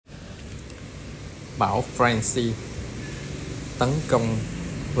Bão Francine tấn công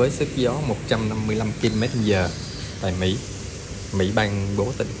với sức gió 155 km/h tại Mỹ. Mỹ ban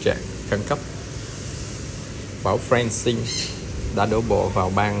bố tình trạng khẩn cấp. Bão Francine đã đổ bộ vào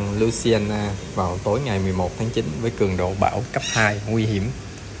bang Louisiana vào tối ngày 11 tháng 9 với cường độ bão cấp 2 nguy hiểm,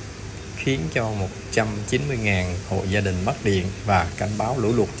 khiến cho 190.000 hộ gia đình mất điện và cảnh báo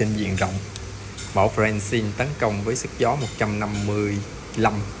lũ lụt trên diện rộng. Bão Francine tấn công với sức gió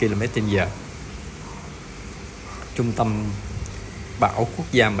 155 km/h. Trung tâm bão quốc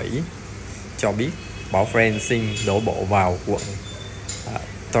gia Mỹ cho biết bão Francine đổ bộ vào quận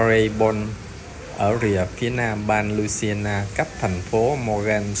Terrebonne ở rìa phía nam bang Louisiana, cách thành phố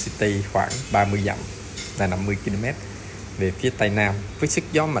Morgan City khoảng 30 dặm là 50 km về phía tây nam, với sức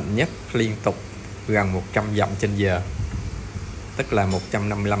gió mạnh nhất liên tục gần 100 dặm/giờ, tức là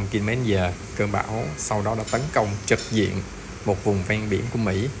 155 km/h. Cơn bão sau đó đã tấn công trực diện một vùng ven biển của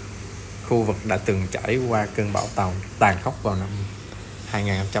Mỹ, khu vực đã từng trải qua cơn bão tàn khốc vào năm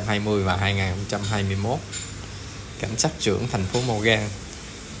 2020 và 2021. Cảnh sát trưởng thành phố Morgan,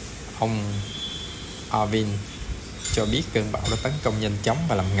 ông Arvin, cho biết cơn bão đã tấn công nhanh chóng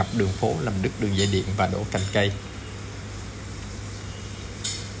và làm ngập đường phố, làm đứt đường dây điện và đổ cành cây.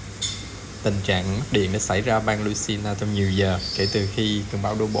 Tình trạng mất điện đã xảy ra bang Louisiana trong nhiều giờ kể từ khi cơn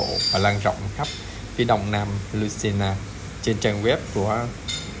bão đổ bộ và lan rộng khắp phía đông nam Louisiana. Trên trang web của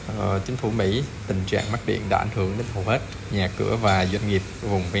chính phủ Mỹ, tình trạng mất điện đã ảnh hưởng đến hầu hết nhà cửa và doanh nghiệp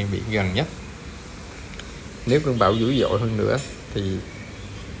vùng ven biển gần nhất. Nếu cơn bão dữ dội hơn nữa thì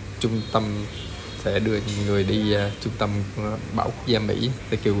trung tâm sẽ đưa người đi trung tâm bão quốc gia Mỹ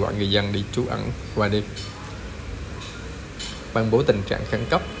sẽ kêu gọi người dân đi trú ẩn qua đêm. Ban bố tình trạng khẩn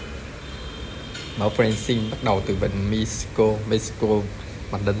cấp. Bão Francine bắt đầu từ vịnh Mexico,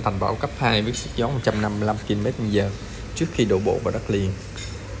 mạnh lên thành bão cấp 2 với sức gió 155 km/h trước khi đổ bộ vào đất liền.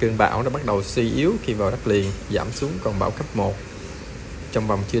 Cơn bão đã bắt đầu suy yếu khi vào đất liền, giảm xuống còn bão cấp 1 trong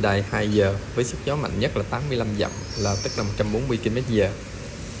vòng chưa đầy 2 giờ với sức gió mạnh nhất là 85 dặm, là tức là 140 km/h.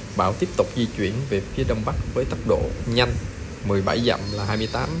 Bão tiếp tục di chuyển về phía đông bắc với tốc độ nhanh 17 dặm là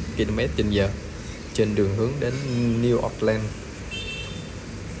 28 km/h trên đường hướng đến New Orleans,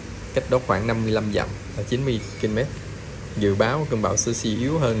 cách đó khoảng 55 dặm là 90 km. Dự báo cơn bão sẽ suy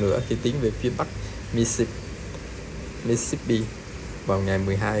yếu hơn nữa khi tiến về phía bắc Mississippi vào ngày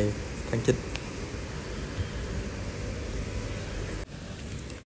 12 tháng 9.